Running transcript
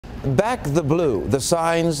Back the blue. The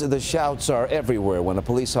signs, the shouts are everywhere when a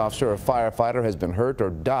police officer or firefighter has been hurt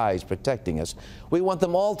or dies protecting us. We want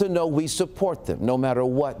them all to know we support them, no matter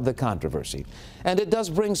what the controversy. And it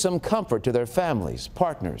does bring some comfort to their families,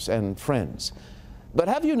 partners, and friends. But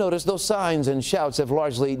have you noticed those signs and shouts have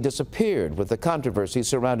largely disappeared with the controversy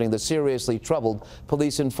surrounding the seriously troubled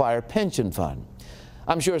Police and Fire Pension Fund?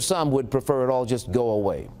 I'm sure some would prefer it all just go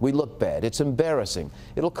away. We look bad. It's embarrassing.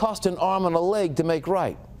 It'll cost an arm and a leg to make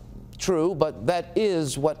right. True, but that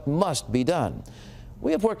is what must be done.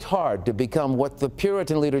 We have worked hard to become what the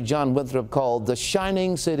Puritan leader John Winthrop called the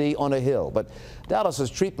shining city on a hill, but Dallas's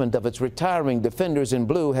treatment of its retiring defenders in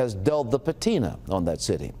blue has dulled the patina on that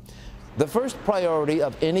city. The first priority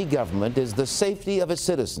of any government is the safety of its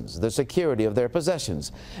citizens, the security of their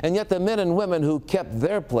possessions. And yet the men and women who kept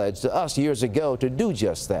their pledge to us years ago to do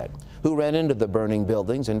just that, who ran into the burning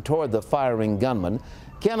buildings and toward the firing gunmen,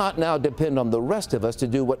 cannot now depend on the rest of us to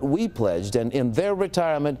do what we pledged and in their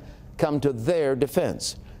retirement come to their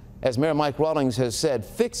defense. As Mayor Mike Rawlings has said,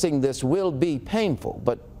 fixing this will be painful,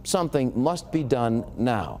 but something must be done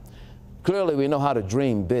now. Clearly, we know how to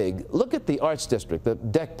dream big. Look at the Arts District, the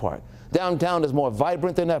deck part. Downtown is more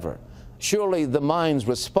vibrant than ever. Surely the minds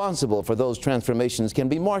responsible for those transformations can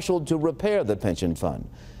be marshaled to repair the pension fund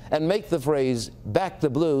and make the phrase, "Back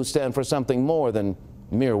the Blue," stand for something more than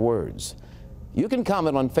mere words. You can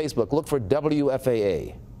comment on Facebook. Look for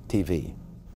WFAA TV.